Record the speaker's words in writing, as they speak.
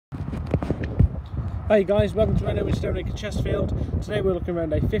Hey guys, welcome to MA15NSV Chesterfield. Today we're looking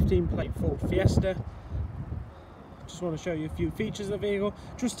around a 15 plate Ford Fiesta. Just want to show you a few features of the vehicle.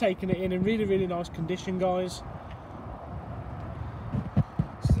 Just taking it in really nice condition, guys.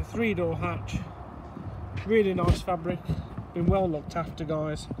 This is a 3-door hatch, really nice fabric, been well looked after,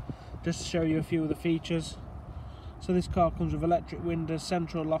 guys. Just to show you a few of the features. So this car comes with electric windows,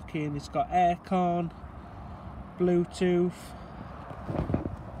 central lock-in, it's got aircon, Bluetooth.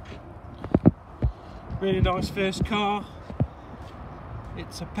 Really nice first car.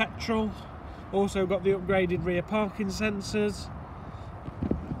 It's a petrol. Also got the upgraded rear parking sensors.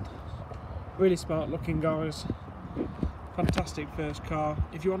 Really smart looking, guys. Fantastic first car.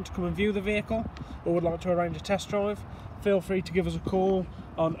 If you want to come and view the vehicle or would like to arrange a test drive, feel free to give us a call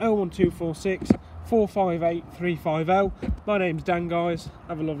on 01246 458 350. My name's Dan, guys.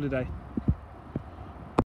 Have a lovely day.